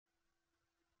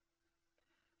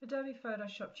Adobe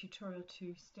Photoshop Tutorial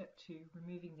 2, Step 2,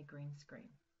 Removing the Green Screen.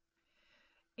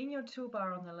 In your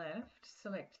toolbar on the left,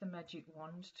 select the Magic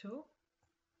Wand tool.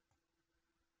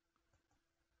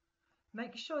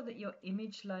 Make sure that your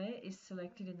image layer is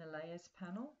selected in the Layers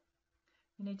panel.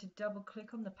 You need to double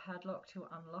click on the padlock to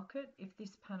unlock it. If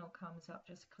this panel comes up,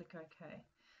 just click OK.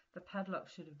 The padlock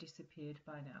should have disappeared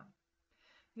by now.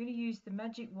 You're going to use the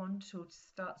Magic Wand tool to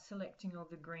start selecting all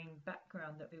the green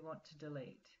background that we want to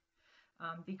delete.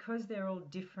 Because they're all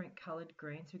different coloured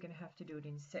greens, we're going to have to do it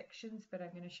in sections, but I'm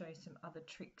going to show you some other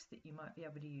tricks that you might be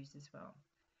able to use as well.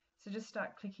 So just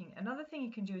start clicking. Another thing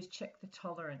you can do is check the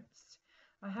tolerance.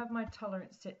 I have my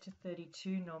tolerance set to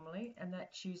 32 normally, and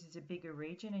that chooses a bigger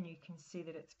region, and you can see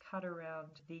that it's cut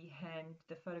around the hand,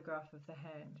 the photograph of the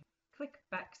hand. Click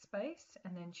backspace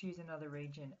and then choose another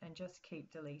region and just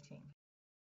keep deleting.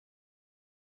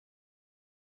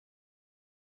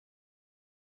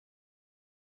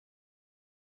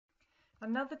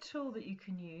 Another tool that you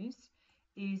can use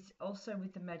is also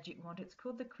with the Magic Wand. It's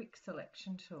called the Quick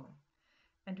Selection tool.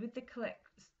 And with the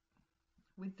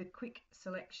Quick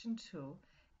Selection tool,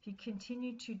 if you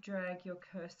continue to drag your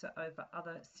cursor over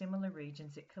other similar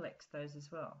regions, it collects those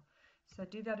as well. So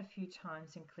do that a few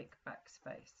times and click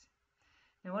backspace.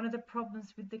 Now, one of the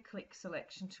problems with the Quick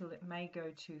Selection tool, it may go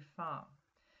too far.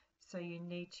 So you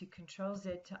need to Control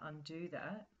Z to undo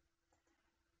that.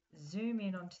 Zoom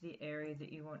in onto the area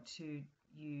that you want to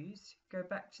use, go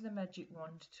back to the Magic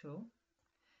Wand tool,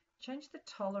 change the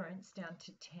tolerance down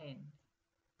to 10.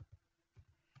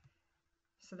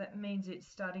 So that means it's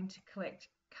starting to collect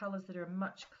colours that are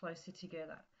much closer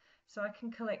together. So I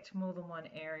can collect more than one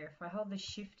area. If I hold the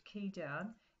Shift key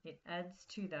down, it adds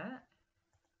to that,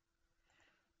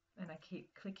 and I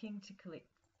keep clicking to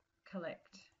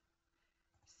collect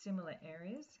similar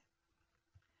areas.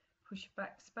 Push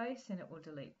backspace and it will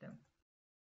delete them.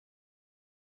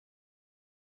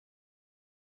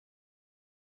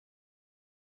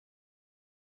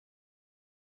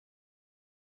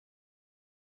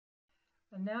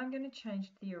 And now I'm going to change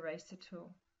to the Eraser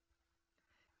tool.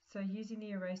 So using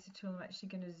the Eraser tool, I'm actually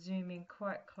going to zoom in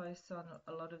quite close on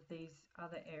a lot of these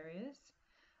other areas.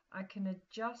 I can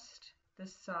adjust the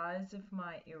size of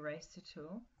my Eraser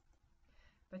tool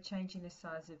by changing the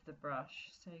size of the brush,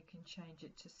 so you can change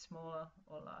it to smaller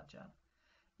or larger.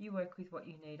 You work with what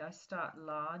you need. I start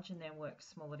large and then work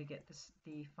smaller to get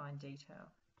the fine detail.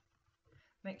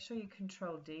 Make sure you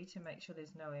Control D to make sure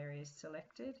there's no areas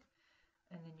selected,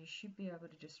 and then you should be able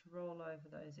to just roll over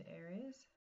those areas.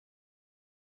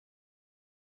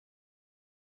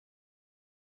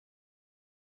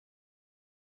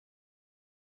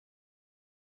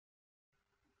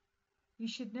 You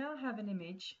should now have an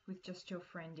image with just your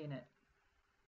friend in it.